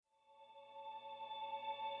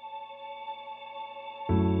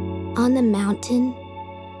On the mountain,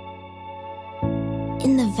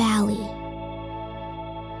 in the valley,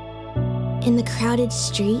 in the crowded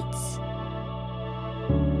streets,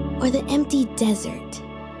 or the empty desert,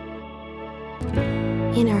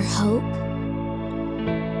 in our hope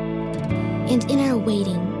and in our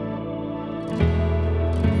waiting,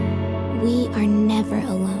 we are never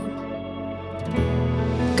alone.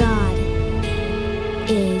 God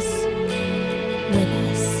is with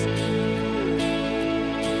us.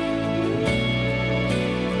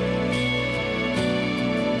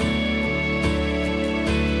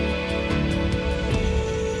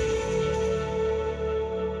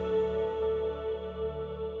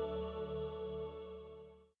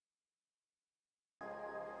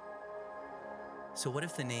 So what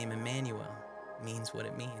if the name Emmanuel means what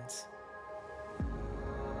it means?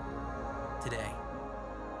 Today,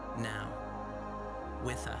 now,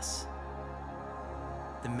 with us.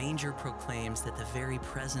 The manger proclaims that the very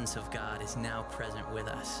presence of God is now present with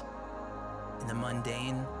us. In the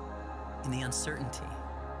mundane, in the uncertainty,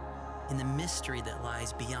 in the mystery that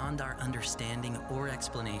lies beyond our understanding or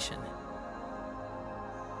explanation.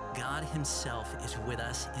 God Himself is with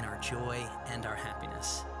us in our joy and our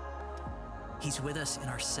happiness. He's with us in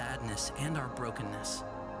our sadness and our brokenness.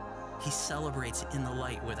 He celebrates in the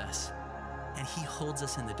light with us, and He holds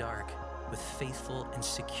us in the dark with faithful and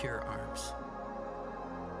secure arms.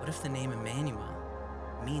 What if the name Emmanuel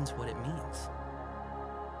means what it means?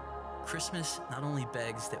 Christmas not only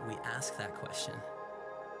begs that we ask that question,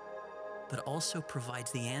 but also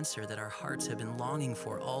provides the answer that our hearts have been longing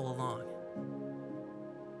for all along.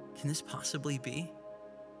 Can this possibly be?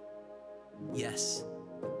 Yes,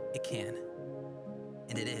 it can.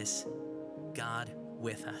 And it is God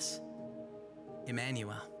with us,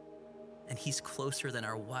 Emmanuel, and He's closer than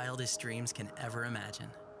our wildest dreams can ever imagine.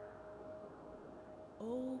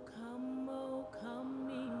 Oh come,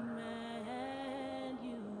 Emmanuel.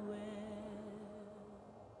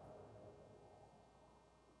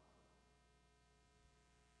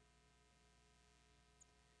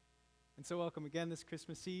 And so welcome again this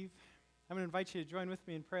Christmas Eve. I'm going to invite you to join with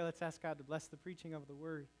me in prayer. Let's ask God to bless the preaching of the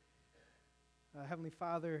Word. Heavenly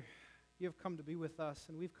Father, You have come to be with us,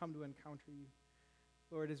 and we've come to encounter You.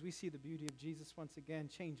 Lord, as we see the beauty of Jesus once again,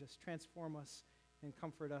 change us, transform us, and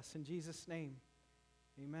comfort us. In Jesus' name,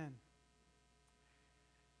 amen.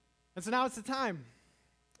 And so now it's the time.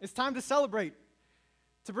 It's time to celebrate,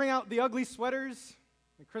 to bring out the ugly sweaters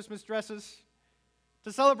and Christmas dresses,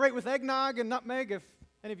 to celebrate with eggnog and nutmeg if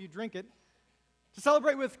any of you drink it, to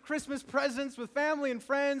celebrate with Christmas presents, with family and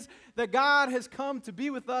friends, that God has come to be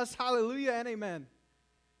with us. Hallelujah and amen.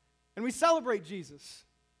 And we celebrate Jesus,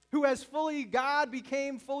 who as fully God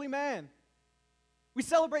became fully man. We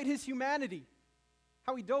celebrate His humanity,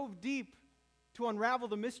 how He dove deep to unravel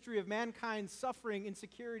the mystery of mankind's suffering,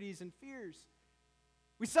 insecurities, and fears.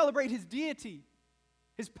 We celebrate His deity,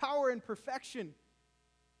 His power and perfection,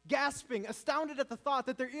 gasping, astounded at the thought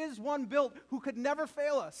that there is one built who could never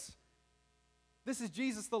fail us. This is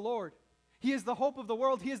Jesus the Lord. He is the hope of the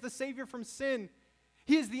world. He is the Savior from sin.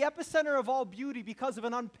 He is the epicenter of all beauty because of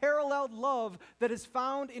an unparalleled love that is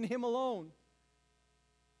found in Him alone.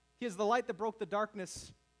 He is the light that broke the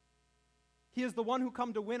darkness. He is the one who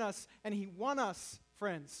come to win us, and He won us,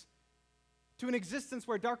 friends, to an existence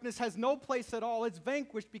where darkness has no place at all. It's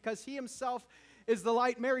vanquished because He Himself is the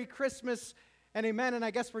light. Merry Christmas and amen. And I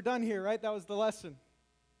guess we're done here, right? That was the lesson.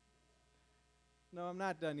 No, I'm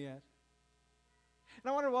not done yet. And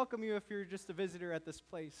I want to welcome you if you're just a visitor at this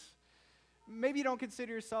place. Maybe you don't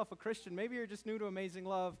consider yourself a Christian. Maybe you're just new to Amazing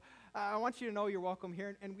Love. I want you to know you're welcome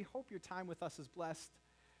here, and we hope your time with us is blessed.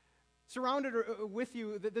 Surrounded with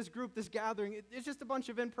you, this group, this gathering, it's just a bunch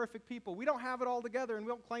of imperfect people. We don't have it all together, and we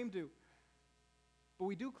don't claim to. But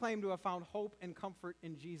we do claim to have found hope and comfort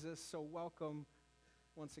in Jesus, so welcome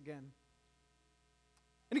once again.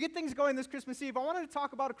 And to get things going this Christmas Eve, I wanted to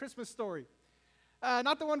talk about a Christmas story.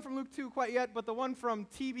 Not the one from Luke 2 quite yet, but the one from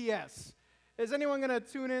TBS. Is anyone going to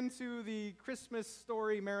tune into the Christmas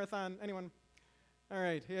Story Marathon? Anyone? All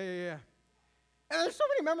right, yeah. And there's so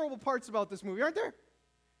many memorable parts about this movie, aren't there?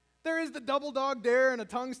 There is the double dog dare and a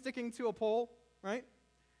tongue sticking to a pole, right?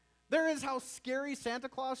 There is how scary Santa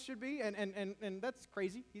Claus should be, and that's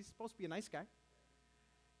crazy. He's supposed to be a nice guy.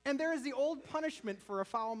 And there is the old punishment for a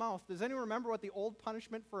foul mouth. Does anyone remember what the old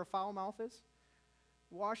punishment for a foul mouth is?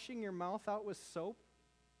 Washing your mouth out with soap.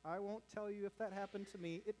 I won't tell you if that happened to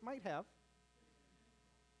me. It might have.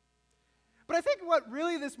 But I think what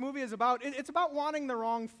really this movie is about, it's about wanting the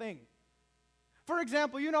wrong thing. For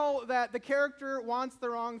example, you know that the character wants the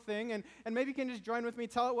wrong thing, and maybe you can just join with me,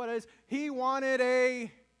 tell it what it is. He wanted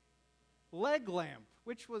a leg lamp,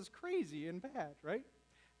 which was crazy and bad, right?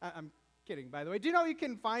 I'm kidding, by the way. Do you know you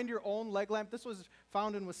can find your own leg lamp? This was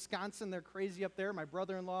found in Wisconsin. They're crazy up there, my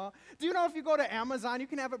brother-in-law. Do you know if you go to Amazon, you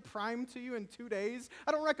can have it primed to you in 2 days?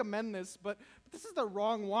 I don't recommend this, but this is the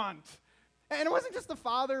wrong want. And it wasn't just the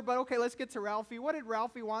father, but okay, let's get to Ralphie. What did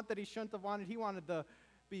Ralphie want that he shouldn't have wanted? He wanted the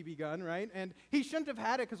BB gun, right? And he shouldn't have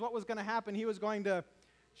had it because what was going to happen? He was going to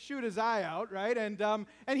shoot his eye out, right? And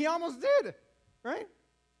he almost did, right?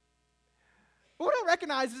 But what I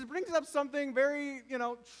recognize is it brings up something very,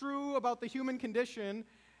 true about the human condition,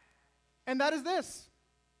 and that is this,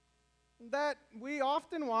 that we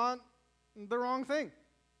often want the wrong thing.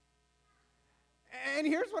 And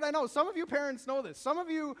here's what I know. Some of you parents know this. Some of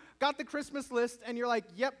you got the Christmas list, and you're like,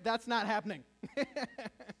 yep, that's not happening.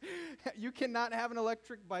 You cannot have an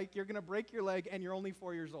electric bike. You're going to break your leg, and you're only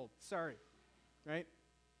 4 years old. Sorry, right?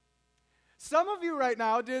 Some of you right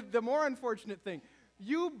now did the more unfortunate thing.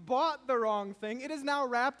 You bought the wrong thing. It is now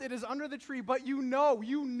wrapped. It is under the tree, but you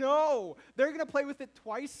know, they're going to play with it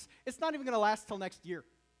twice. It's not even going to last till next year,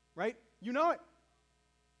 right? You know it.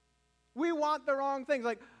 We want the wrong things,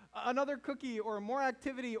 like another cookie or more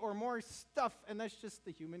activity or more stuff, and that's just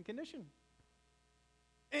the human condition.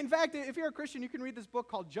 In fact, if you're a Christian, you can read this book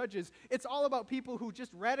called Judges. It's all about people who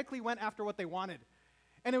just radically went after what they wanted,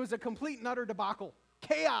 and it was a complete and utter debacle.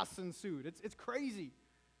 Chaos ensued. It's crazy.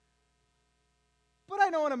 But I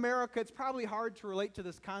know in America, it's probably hard to relate to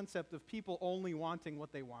this concept of people only wanting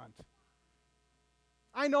what they want.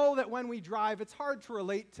 I know that when we drive, it's hard to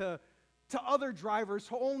relate to other drivers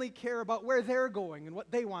who only care about where they're going and what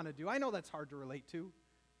they want to do. I know that's hard to relate to.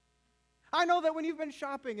 I know that when you've been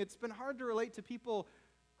shopping, it's been hard to relate to people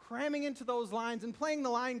cramming into those lines and playing the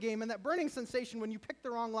line game, and that burning sensation when you pick the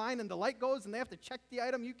wrong line and the light goes and they have to check the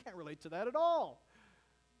item. You can't relate to that at all.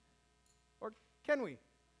 Or can we?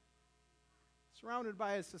 Surrounded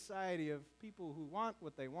by a society of people who want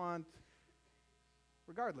what they want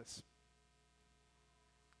regardless.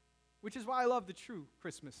 Which is why I love the true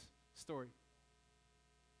Christmas story.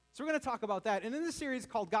 So we're going to talk about that. And in this series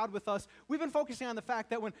called God With Us, we've been focusing on the fact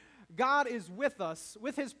that when God is with us,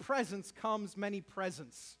 with his presence comes many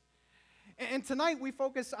presents. And tonight we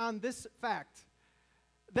focus on this fact,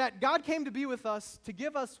 that God came to be with us to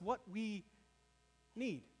give us what we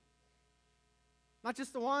need. Not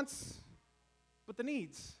just the wants, but the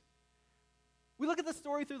needs. We look at the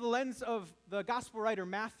story through the lens of the gospel writer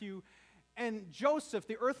Matthew and Joseph,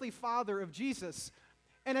 the earthly father of Jesus.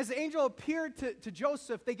 And as the angel appeared to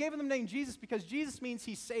Joseph, they gave him the name Jesus because Jesus means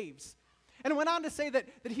he saves. And it went on to say that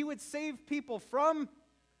he would save people from,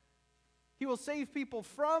 he will save people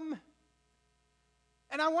from.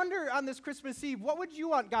 And I wonder on this Christmas Eve, what would you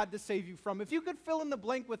want God to save you from? If you could fill in the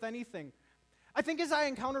blank with anything. I think as I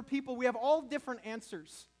encounter people, we have all different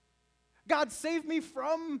answers. God, save me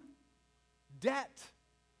from debt.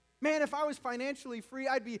 Man, if I was financially free,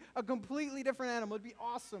 I'd be a completely different animal. It'd be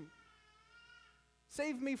awesome.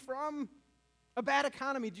 Save me from a bad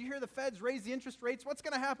economy. Did you hear the feds raise the interest rates? What's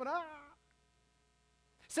going to happen?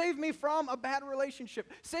 Save me from a bad relationship.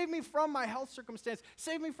 Save me from my health circumstance.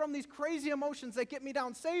 Save me from these crazy emotions that get me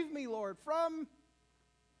down. Save me, Lord, from...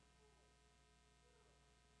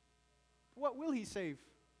 What will he save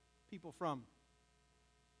people from?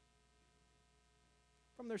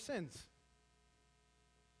 From their sins.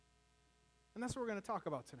 And that's what we're going to talk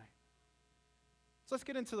about tonight. So let's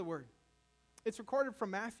get into the Word. It's recorded from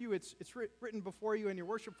Matthew. It's written before you in your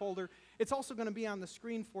worship folder. It's also going to be on the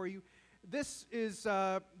screen for you. This is,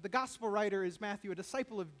 the gospel writer is Matthew, a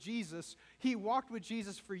disciple of Jesus. He walked with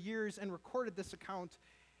Jesus for years and recorded this account.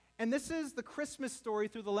 And this is the Christmas story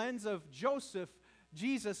through the lens of Joseph,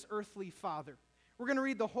 Jesus' earthly father. We're going to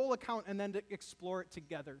read the whole account and then to explore it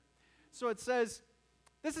together. So it says,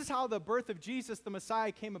 this is how the birth of Jesus, the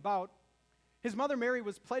Messiah, came about. His mother Mary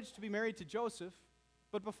was pledged to be married to Joseph,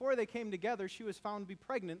 but before they came together, she was found to be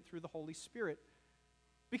pregnant through the Holy Spirit.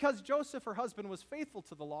 Because Joseph, her husband, was faithful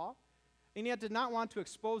to the law, and yet did not want to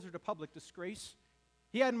expose her to public disgrace,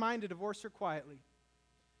 he had in mind to divorce her quietly.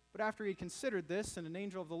 But after he had considered this, an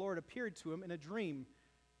angel of the Lord appeared to him in a dream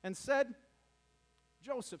and said,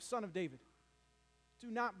 Joseph, son of David,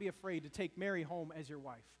 do not be afraid to take Mary home as your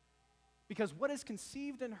wife, because what is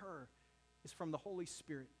conceived in her is from the Holy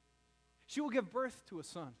Spirit. She will give birth to a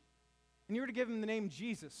son, and you are to give him the name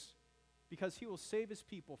Jesus, because he will save his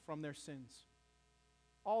people from their sins.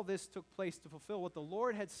 All this took place to fulfill what the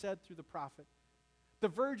Lord had said through the prophet. The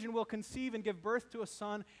virgin will conceive and give birth to a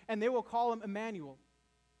son, and they will call him Emmanuel,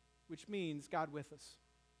 which means God with us.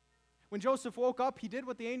 When Joseph woke up, he did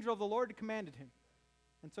what the angel of the Lord commanded him,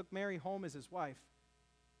 and took Mary home as his wife.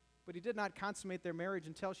 But he did not consummate their marriage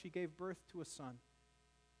until she gave birth to a son,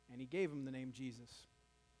 and he gave him the name Jesus.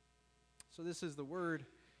 So this is the word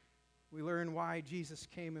we learn why Jesus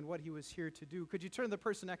came and what he was here to do. Could you turn to the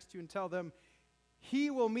person next to you and tell them, he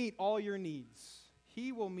will meet all your needs.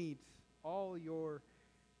 He will meet all your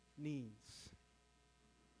needs.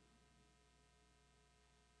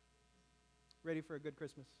 Ready for a good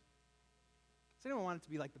Christmas? Does anyone want it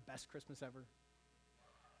to be like the best Christmas ever?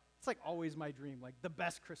 It's like always my dream, like the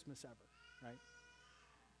best Christmas ever, right?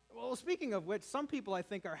 Well, speaking of which, some people I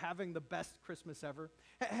think are having the best Christmas ever.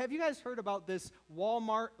 Have you guys heard about this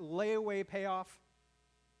Walmart layaway payoff?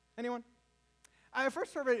 Anyone? I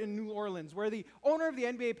first heard of it in New Orleans, where the owner of the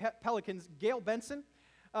NBA Pelicans, Gail Benson,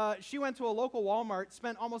 she went to a local Walmart,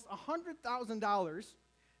 spent almost $100,000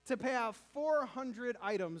 to pay off 400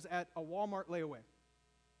 items at a Walmart layaway.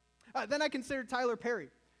 Then I considered Tyler Perry.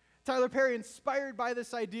 Tyler Perry, inspired by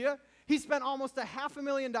this idea, he spent almost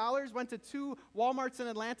 $500,000, went to 2 Walmarts in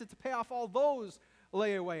Atlanta to pay off all those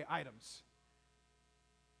layaway items.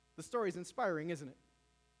 The story's inspiring, isn't it?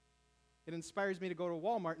 It inspires me to go to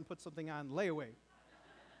Walmart and put something on layaway.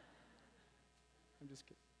 I'm just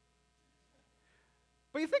kidding.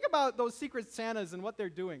 But you think about those Secret Santas and what they're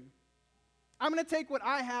doing. I'm going to take what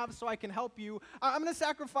I have so I can help you. I'm going to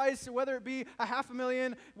sacrifice, whether it be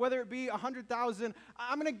 $500,000, whether it be $100,000.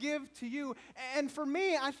 I'm going to give to you. And for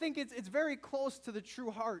me, I think it's very close to the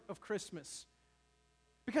true heart of Christmas.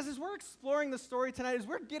 Because as we're exploring the story tonight, as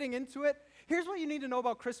we're getting into it, here's what you need to know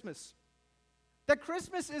about Christmas. That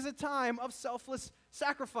Christmas is a time of selfless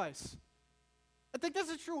sacrifice. I think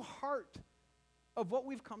that's the true heart of what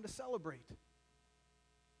we've come to celebrate.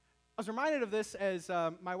 I was reminded of this as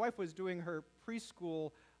my wife was doing her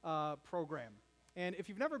preschool program. And if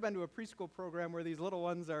you've never been to a preschool program where these little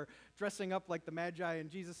ones are dressing up like the Magi and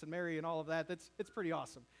Jesus and Mary and all of that, it's pretty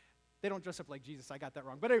awesome. They don't dress up like Jesus, I got that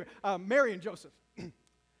wrong. But anyway, Mary and Joseph.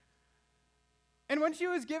 And when she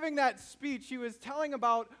was giving that speech, she was telling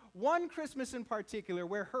about one Christmas in particular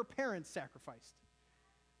where her parents sacrificed.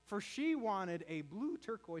 For she wanted a blue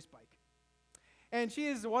turquoise bike. And she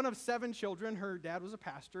is one of 7 children. Her dad was a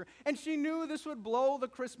pastor. And she knew this would blow the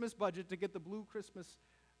Christmas budget to get the blue Christmas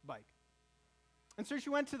bike. And so she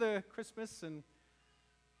went to the Christmas, and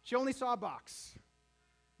she only saw a box.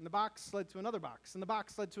 And the box led to another box. And the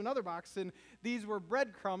box led to another box. And these were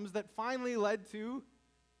breadcrumbs that finally led to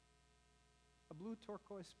a blue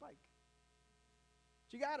turquoise bike.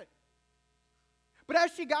 She got it. But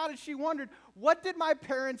as she got it, she wondered, what did my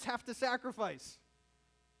parents have to sacrifice?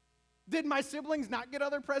 Did my siblings not get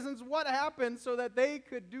other presents? What happened so that they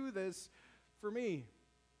could do this for me?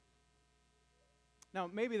 Now,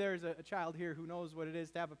 maybe there's a child here who knows what it is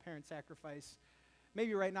to have a parent sacrifice.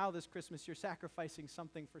 Maybe right now this Christmas you're sacrificing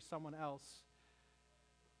something for someone else.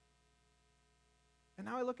 And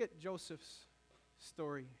now I look at Joseph's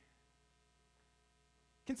story.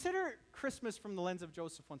 Consider Christmas from the lens of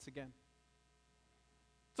Joseph once again.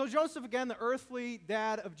 So Joseph, again, the earthly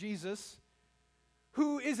dad of Jesus,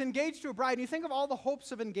 who is engaged to a bride. And you think of all the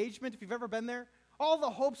hopes of engagement, if you've ever been there, all the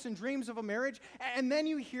hopes and dreams of a marriage, and then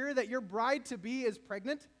you hear that your bride-to-be is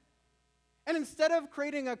pregnant. And instead of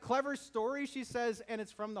creating a clever story, she says, and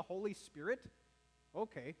it's from the Holy Spirit.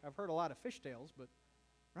 Okay, I've heard a lot of fish tales, but,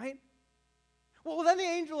 right? Well, then the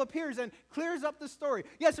angel appears and clears up the story.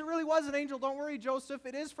 Yes, it really was an angel. Don't worry, Joseph.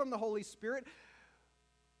 It is from the Holy Spirit.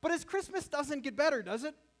 But his Christmas doesn't get better, does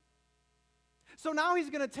it? So now he's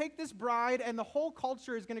going to take this bride, and the whole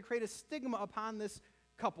culture is going to create a stigma upon this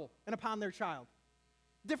couple and upon their child.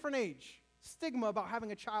 Different age. Stigma about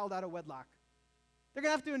having a child out of wedlock. They're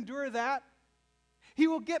going to have to endure that. He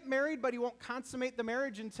will get married, but he won't consummate the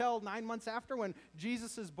marriage until 9 months after when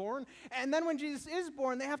Jesus is born. And then when Jesus is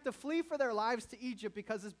born, they have to flee for their lives to Egypt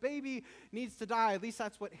because this baby needs to die. At least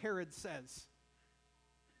that's what Herod says.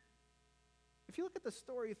 If you look at the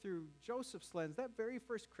story through Joseph's lens, that very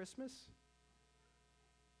first Christmas,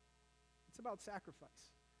 it's about sacrifice.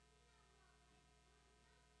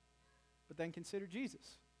 But then consider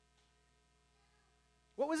Jesus.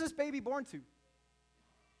 What was this baby born to?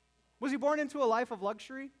 Was he born into a life of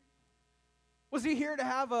luxury? Was he here to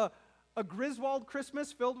have a Griswold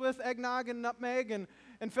Christmas filled with eggnog and nutmeg and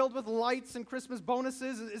filled with lights and Christmas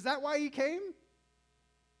bonuses? Is that why he came?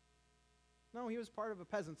 No, he was part of a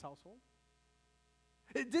peasant's household.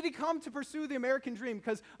 Did he come to pursue the American dream?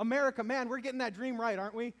 Because America, man, we're getting that dream right,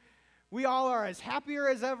 aren't we? We all are as happier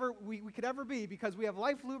as ever we could ever be because we have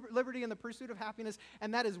life, liberty, and the pursuit of happiness,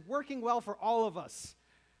 and that is working well for all of us,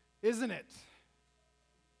 isn't it?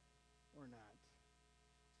 Or not?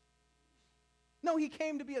 No, he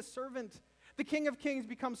came to be a servant. The King of Kings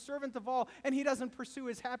becomes servant of all, and he doesn't pursue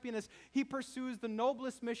his happiness. He pursues the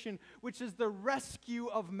noblest mission, which is the rescue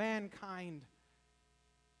of mankind,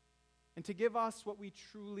 and to give us what we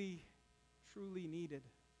truly, truly needed.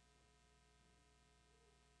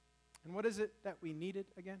 And what is it that we needed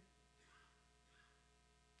again?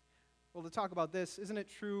 Well, to talk about this, isn't it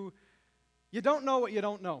true? You don't know what you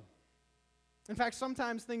don't know. In fact,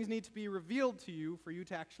 sometimes things need to be revealed to you for you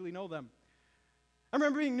to actually know them. I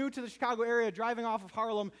remember being new to the Chicago area, driving off of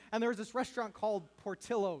Harlem, and there was this restaurant called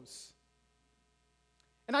Portillo's.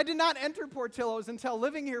 And I did not enter Portillo's until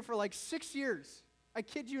living here for like 6 years. I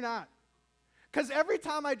kid you not. Because every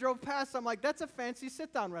time I drove past, I'm like, that's a fancy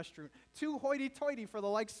sit-down restaurant. Too hoity-toity for the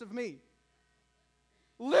likes of me.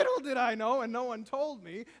 Little did I know, and no one told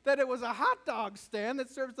me, that it was a hot dog stand that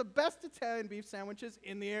serves the best Italian beef sandwiches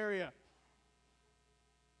in the area.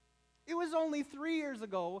 It was only 3 years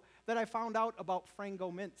ago that I found out about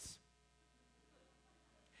Frango Mints.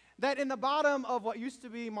 That in the bottom of what used to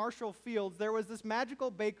be Marshall Fields, there was this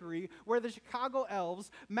magical bakery where the Chicago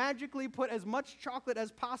elves magically put as much chocolate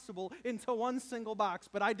as possible into one single box,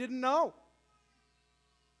 but I didn't know.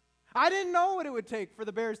 I didn't know what it would take for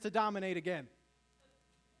the Bears to dominate again.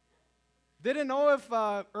 Didn't know if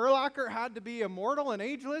Urlacher had to be immortal and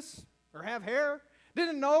ageless or have hair.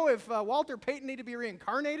 Didn't know if Walter Payton needed to be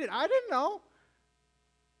reincarnated. I didn't know.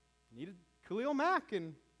 Needed Khalil Mack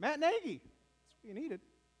and Matt Nagy. That's what you needed.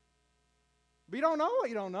 But you don't know what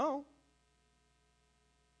you don't know.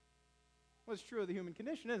 Well, it's true of the human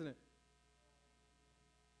condition, isn't it?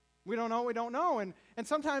 We don't know what we don't know, and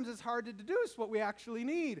sometimes it's hard to deduce what we actually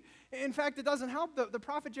need. In fact, it doesn't help. The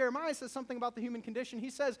prophet Jeremiah says something about the human condition.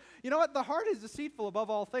 He says, you know what? The heart is deceitful above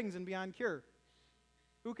all things and beyond cure.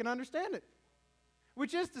 Who can understand it?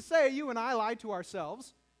 Which is to say, you and I lie to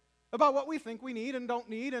ourselves about what we think we need and don't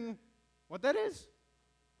need and what that is.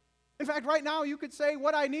 In fact, right now, you could say,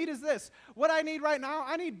 what I need is this. What I need right now,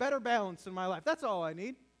 I need better balance in my life. That's all I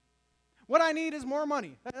need. What I need is more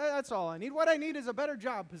money. That's all I need. What I need is a better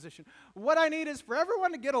job position. What I need is for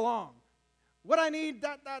everyone to get along. What I need,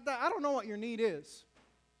 I don't know what your need is.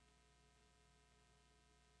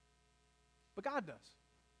 But God does.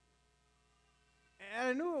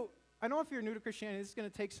 And I know if you're new to Christianity, this is going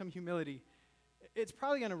to take some humility. It's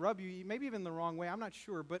probably going to rub you, maybe even the wrong way. I'm not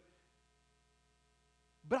sure. But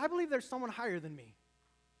I believe there's someone higher than me.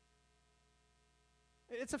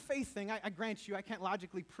 It's a faith thing, I grant you. I can't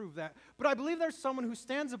logically prove that. But I believe there's someone who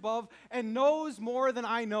stands above and knows more than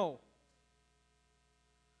I know.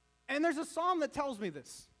 And there's a psalm that tells me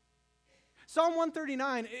this. Psalm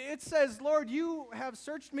 139, it says, Lord, you have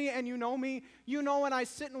searched me and you know me. You know when I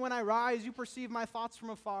sit and when I rise. You perceive my thoughts from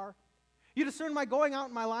afar. You discern my going out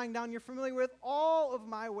and my lying down. You're familiar with all of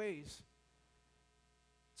my ways.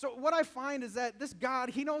 So what I find is that this God,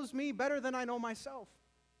 he knows me better than I know myself.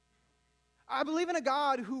 I believe in a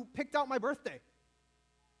God who picked out my birthday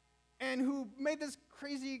and who made this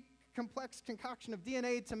crazy, complex concoction of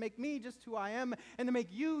DNA to make me just who I am and to make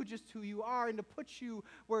you just who you are and to put you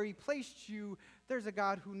where he placed you. There's a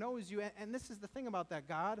God who knows you, and this is the thing about that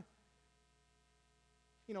God.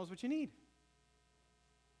 He knows what you need.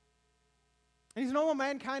 And he's known what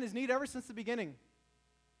mankind has needed ever since the beginning.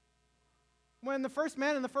 When the first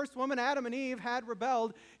man and the first woman, Adam and Eve, had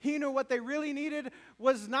rebelled, he knew what they really needed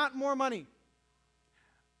was not more money.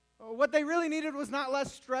 What they really needed was not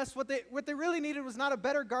less stress. What they really needed was not a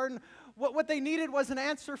better garden. What they needed was an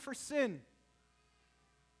answer for sin.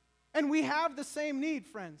 And we have the same need,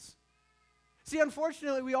 friends. See,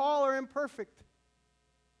 unfortunately, we all are imperfect.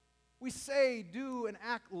 We say, do, and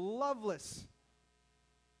act loveless.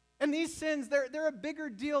 And these sins, they're a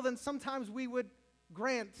bigger deal than sometimes we would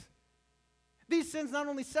grant. These sins not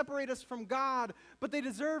only separate us from God, but they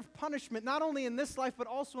deserve punishment, not only in this life, but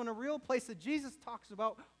also in a real place that Jesus talks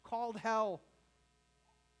about called hell.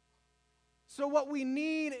 So what we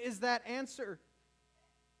need is that answer.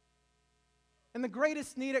 And the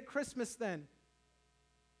greatest need at Christmas, then,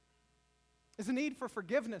 is a need for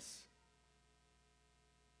forgiveness.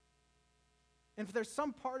 And if there's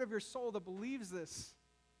some part of your soul that believes this,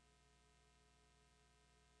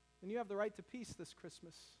 then you have the right to peace this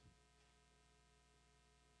Christmas.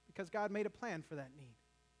 Because God made a plan for that need.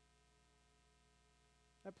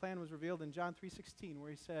 That plan was revealed in John 3:16,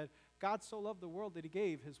 where he said, God so loved the world that he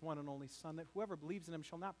gave his one and only Son, that whoever believes in him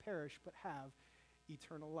shall not perish, but have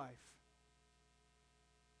eternal life.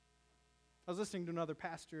 I was listening to another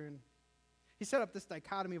pastor, and he set up this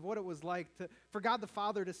dichotomy of what it was like for God the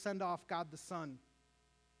Father to send off God the Son.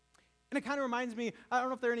 And it kind of reminds me, I don't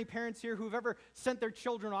know if there are any parents here who've ever sent their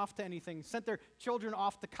children off to anything, sent their children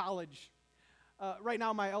off to college. Right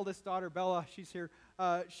now, my eldest daughter, Bella, she's here.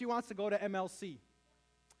 She wants to go to MLC.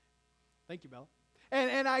 Thank you, Bella.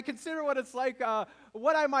 And I consider what it's like,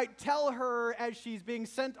 what I might tell her as she's being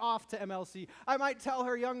sent off to MLC. I might tell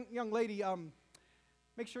her, young lady,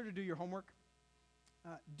 make sure to do your homework.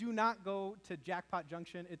 Do not go to Jackpot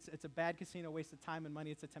Junction. It's a bad casino, waste of time and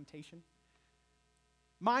money. It's a temptation.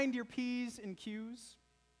 Mind your P's and Q's.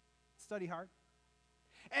 Study hard.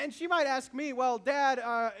 And she might ask me, well, Dad,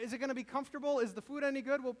 is it going to be comfortable? Is the food any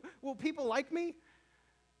good? Will people like me?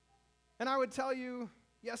 And I would tell you,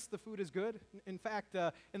 yes, the food is good. In fact,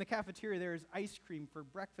 in the cafeteria, there is ice cream for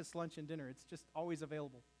breakfast, lunch, and dinner. It's just always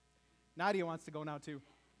available. Nadia wants to go now, too.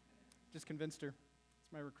 Just convinced her.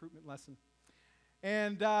 It's my recruitment lesson.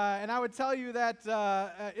 And I would tell you that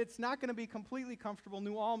it's not going to be completely comfortable.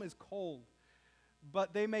 New Ulm is cold,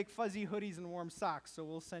 but they make fuzzy hoodies and warm socks, so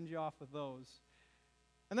we'll send you off with those.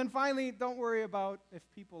 And then finally, don't worry about if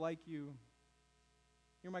people like you.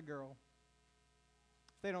 You're my girl.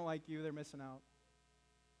 If they don't like you, they're missing out.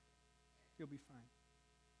 You'll be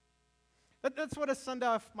fine. That's what a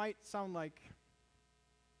send-off might sound like.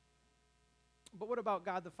 But what about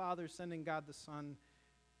God the Father sending God the Son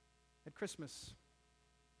at Christmas?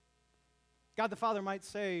 God the Father might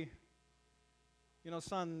say,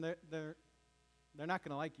 son, they're not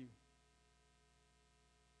going to like you.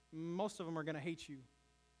 Most of them are going to hate you.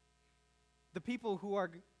 The people who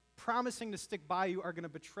are promising to stick by you are going to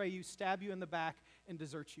betray you, stab you in the back, and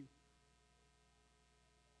desert you.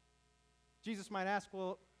 Jesus might ask,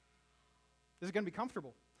 well, is it going to be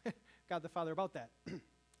comfortable? God the Father about that.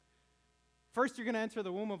 First, you're going to enter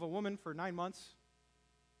the womb of a woman for 9 months.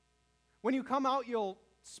 When you come out, you'll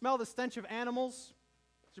smell the stench of animals.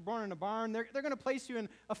 You're born in a barn. They're going to place you in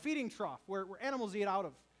a feeding trough where animals eat out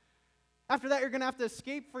of. After that, you're going to have to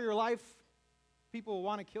escape for your life. People will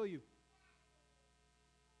want to kill you.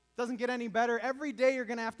 Doesn't get any better. Every day you're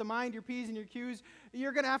going to have to mind your P's and your Q's.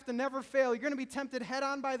 You're going to have to never fail. You're going to be tempted head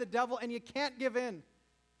on by the devil, and you can't give in.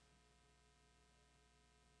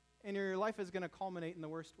 And your life is going to culminate in the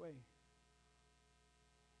worst way.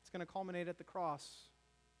 It's going to culminate at the cross,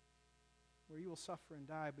 where you will suffer and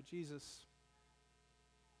die. But Jesus,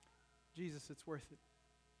 it's worth it.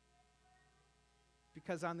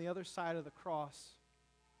 Because on the other side of the cross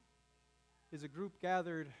is a group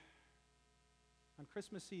gathered on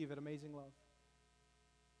Christmas Eve at Amazing Love.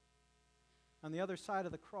 On the other side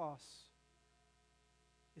of the cross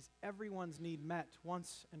is everyone's need met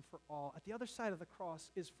once and for all. At the other side of the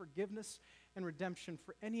cross is forgiveness and redemption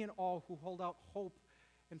for any and all who hold out hope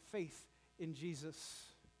and faith in Jesus.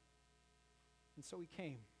 And so he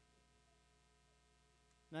came.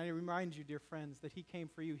 And I remind you, dear friends, that he came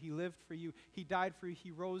for you. He lived for you. He died for you.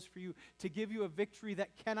 He rose for you to give you a victory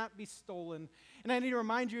that cannot be stolen. And I need to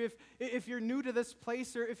remind you, if you're new to this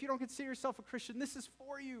place or if you don't consider yourself a Christian, this is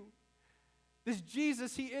for you. This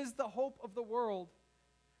Jesus, he is the hope of the world.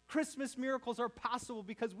 Christmas miracles are possible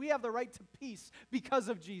because we have the right to peace because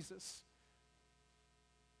of Jesus.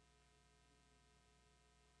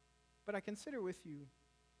 But I consider with you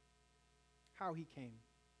how he came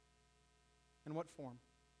and what form.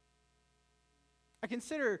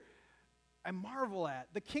 I marvel at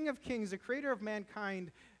the King of Kings, the creator of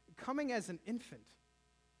mankind, coming as an infant.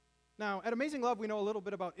 Now, at Amazing Love, we know a little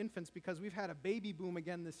bit about infants because we've had a baby boom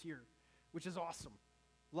again this year, which is awesome.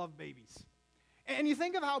 Love babies. And you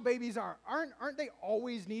think of how babies are. Aren't they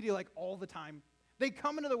always needy, like all the time? They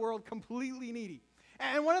come into the world completely needy.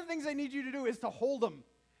 And one of the things they need you to do is to hold them.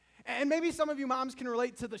 And maybe some of you moms can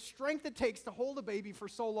relate to the strength it takes to hold a baby for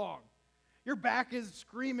so long. Your back is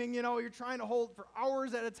screaming, you're trying to hold for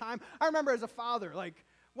hours at a time. I remember as a father,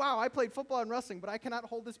 wow, I played football and wrestling, but I cannot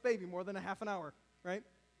hold this baby more than a half an hour, right?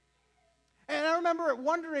 And I remember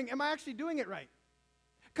wondering, am I actually doing it right?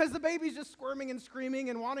 Because the baby's just squirming and screaming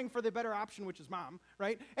and wanting for the better option, which is mom,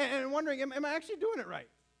 right? And wondering, am I actually doing it right?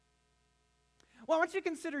 Well, I want you to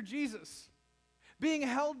consider Jesus being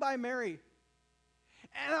held by Mary.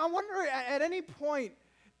 And I wonder, at any point,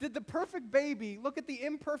 did the perfect baby look at the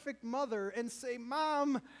imperfect mother and say,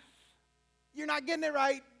 Mom, you're not getting it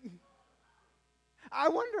right? I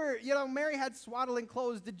wonder, Mary had swaddling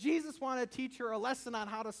clothes. Did Jesus want to teach her a lesson on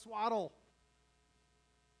how to swaddle?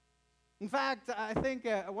 In fact, I think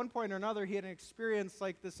at one point or another, he had an experience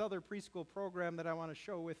like this other preschool program that I want to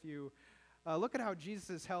show with you. Look at how Jesus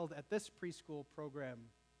is held at this preschool program.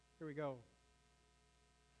 Here we go.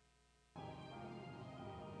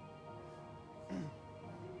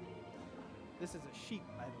 This is a sheep,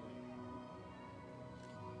 by the way.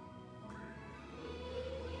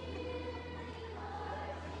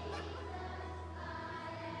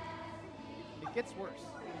 It gets worse.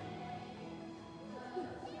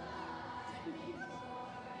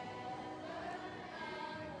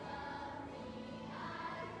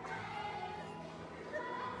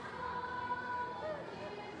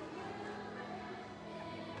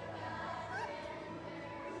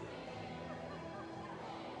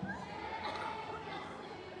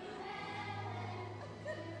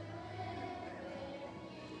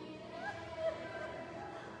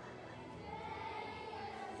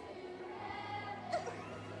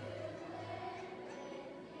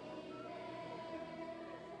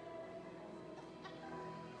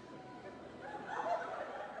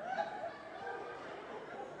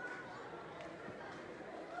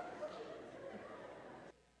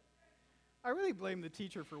 really blame the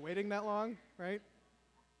teacher for waiting that long, right?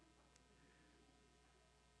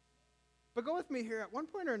 But go with me here. At one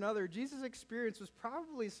point or another, Jesus' experience was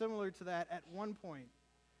probably similar to that at one point,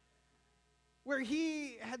 where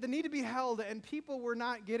he had the need to be held and people were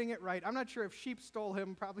not getting it right. I'm not sure if sheep stole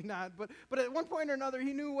him, probably not, but at one point or another,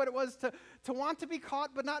 he knew what it was to want to be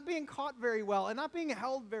caught, but not being caught very well and not being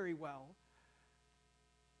held very well.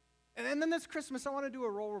 And then this Christmas, I want to do a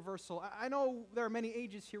role reversal. I know there are many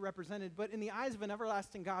ages here represented, but in the eyes of an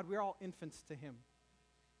everlasting God, we're all infants to him.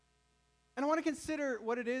 And I want to consider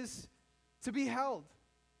what it is to be held.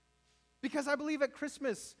 Because I believe at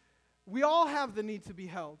Christmas, we all have the need to be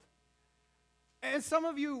held. And some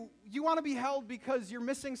of you want to be held because you're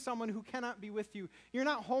missing someone who cannot be with you. You're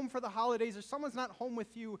not home for the holidays, or someone's not home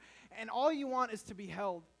with you, and all you want is to be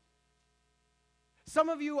held. Some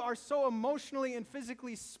of you are so emotionally and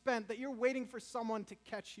physically spent that you're waiting for someone to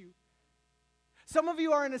catch you. Some of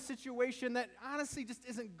you are in a situation that honestly just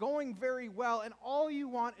isn't going very well, and all you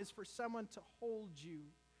want is for someone to hold you.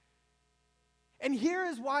 And here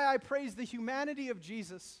is why I praise the humanity of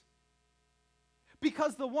Jesus.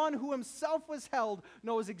 Because the one who himself was held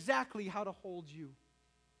knows exactly how to hold you.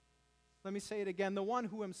 Let me say it again. The one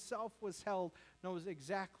who himself was held knows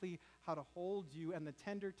exactly how to hold you and the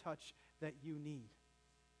tender touch that you need.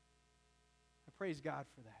 I praise God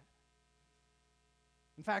for that.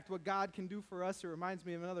 In fact, what God can do for us, it reminds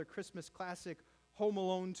me of another Christmas classic, Home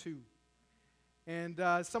Alone 2.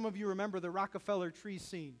 And some of you remember the Rockefeller tree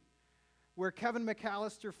scene, where Kevin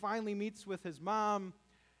McAllister finally meets with his mom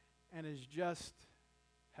and is just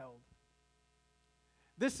held.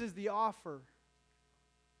 This is the offer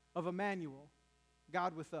of Emmanuel,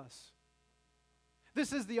 God with us.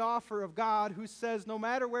 This is the offer of God who says, no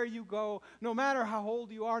matter where you go, no matter how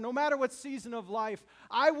old you are, no matter what season of life,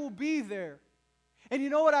 I will be there. And you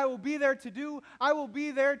know what I will be there to do? I will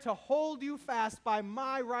be there to hold you fast by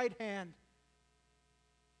my right hand,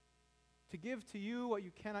 to give to you what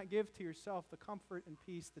you cannot give to yourself, the comfort and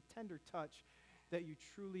peace, the tender touch that you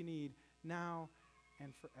truly need now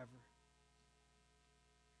and forever.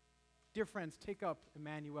 Dear friends, take up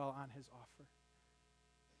Emmanuel on his offer.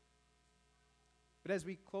 But as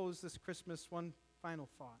we close this Christmas, one final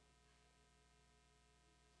thought.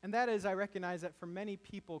 And that is, I recognize that for many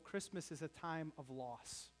people, Christmas is a time of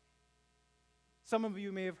loss. Some of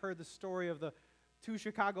you may have heard the story of the 2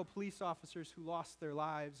 Chicago police officers who lost their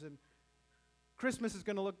lives, and Christmas is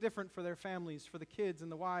going to look different for their families, for the kids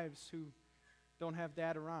and the wives who don't have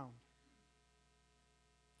dad around.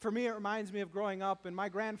 For me, it reminds me of growing up, and my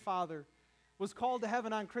grandfather was called to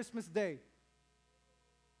heaven on Christmas Day.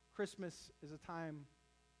 Christmas is a time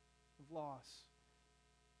of loss.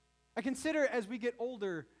 I consider as we get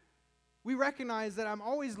older, we recognize that I'm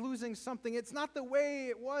always losing something. It's not the way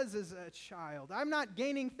it was as a child. I'm not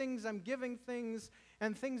gaining things, I'm giving things,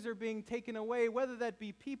 and things are being taken away, whether that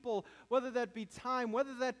be people, whether that be time,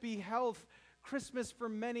 whether that be health. Christmas for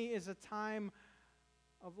many is a time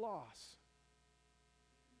of loss.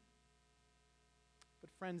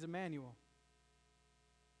 But friends, Emmanuel,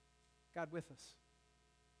 God with us.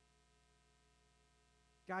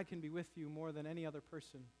 God can be with you more than any other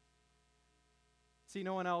person. See,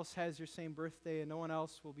 no one else has your same birthday, and no one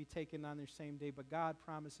else will be taken on their same day, but God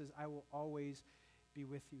promises, I will always be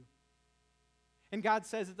with you. And God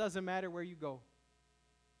says it doesn't matter where you go.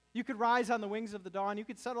 You could rise on the wings of the dawn. You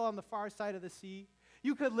could settle on the far side of the sea.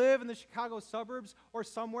 You could live in the Chicago suburbs or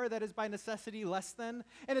somewhere that is by necessity less than,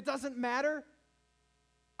 and it doesn't matter.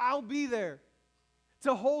 I'll be there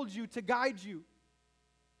to hold you, to guide you.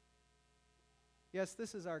 Yes,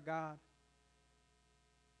 this is our God.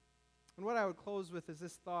 And what I would close with is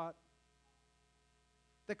this thought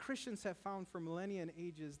that Christians have found for millennia and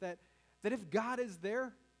ages, that if God is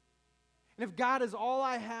there, and if God is all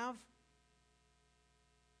I have,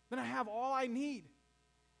 then I have all I need.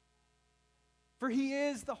 For He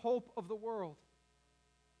is the hope of the world.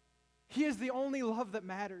 He is the only love that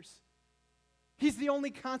matters. He's the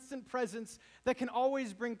only constant presence that can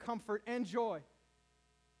always bring comfort and joy.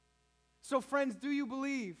 So friends, do you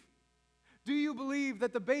believe? Do you believe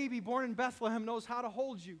that the baby born in Bethlehem knows how to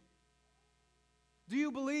hold you? Do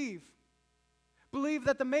you believe? Believe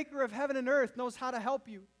that the maker of heaven and earth knows how to help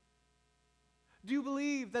you? Do you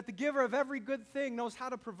believe that the giver of every good thing knows how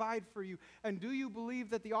to provide for you? And do you believe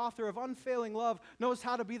that the author of unfailing love knows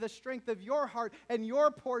how to be the strength of your heart and your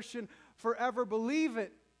portion forever? Believe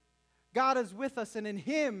it. God is with us, and in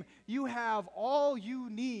Him you have all you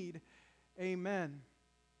need. Amen.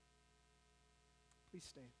 Please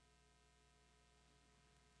stand.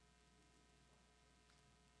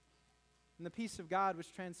 And the peace of God,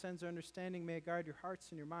 which transcends our understanding, may it guard your hearts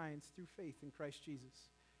and your minds through faith in Christ Jesus.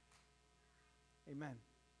 Amen.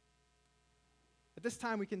 At this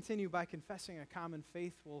time, we continue by confessing a common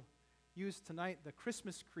faith. We'll use tonight the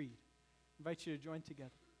Christmas Creed. I invite you to join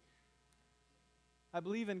together. I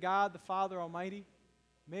believe in God, the Father Almighty,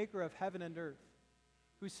 maker of heaven and earth,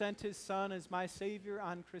 who sent his Son as my Savior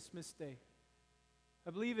on Christmas Day.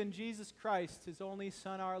 I believe in Jesus Christ, his only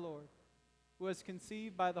Son, our Lord, who was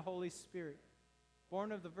conceived by the Holy Spirit,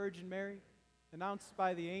 born of the Virgin Mary, announced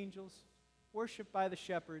by the angels, worshipped by the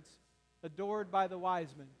shepherds, adored by the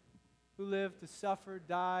wise men, who lived to suffer,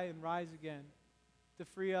 die, and rise again, to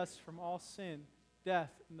free us from all sin,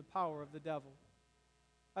 death, and the power of the devil.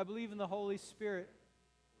 I believe in the Holy Spirit,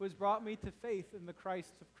 who has brought me to faith in the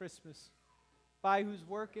Christ of Christmas, by whose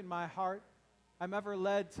work in my heart I'm ever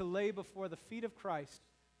led to lay before the feet of Christ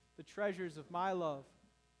the treasures of my love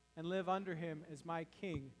and live under him as my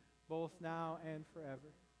King, both now and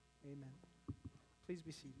forever. Amen. Please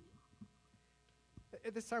be seated.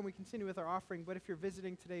 At this time, we continue with our offering, but if you're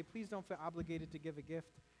visiting today, please don't feel obligated to give a gift.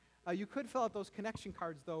 You could fill out those connection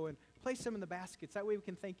cards, though, and place them in the baskets. That way we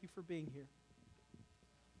can thank you for being here.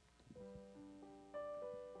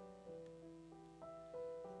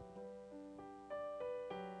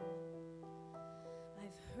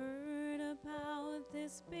 I've heard about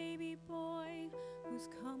this baby boy who's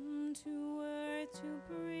come to earth to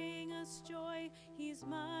bring us joy. He's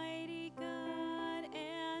mighty God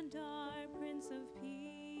and our Prince of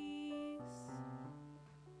Peace.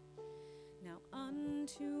 Now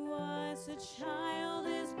unto us a child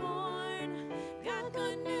is born. Got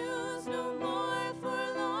good news, no more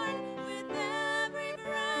forlorn. With every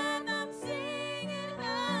breath I'm singing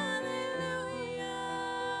hallelujah.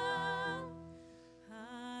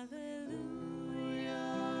 Hallelujah.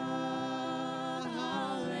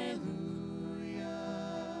 Hallelujah.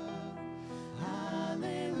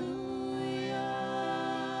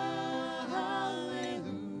 Hallelujah.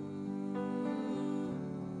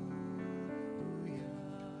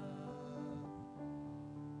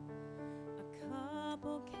 A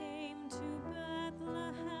couple came to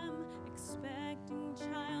Bethlehem, expecting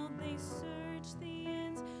child. They searched the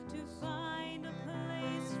inns to find a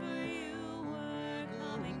place for you were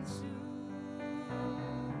coming soon.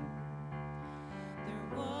 There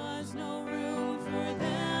was no room for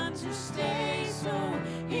them to stay, so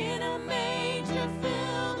in a manger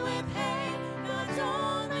filled with hay, God's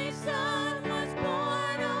only Son was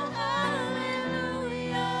born. Oh,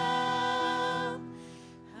 hallelujah.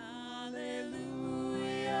 Hallelujah.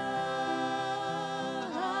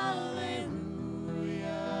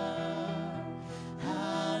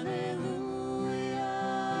 Hallelujah.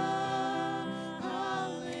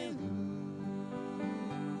 Hallelujah.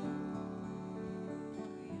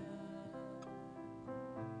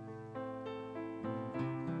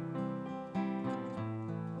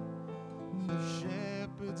 The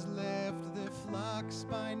shepherds left their flocks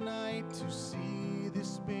by night to see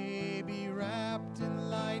this baby wrapped in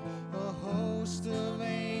light. A host of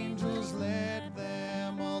angels led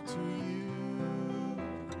them all to you.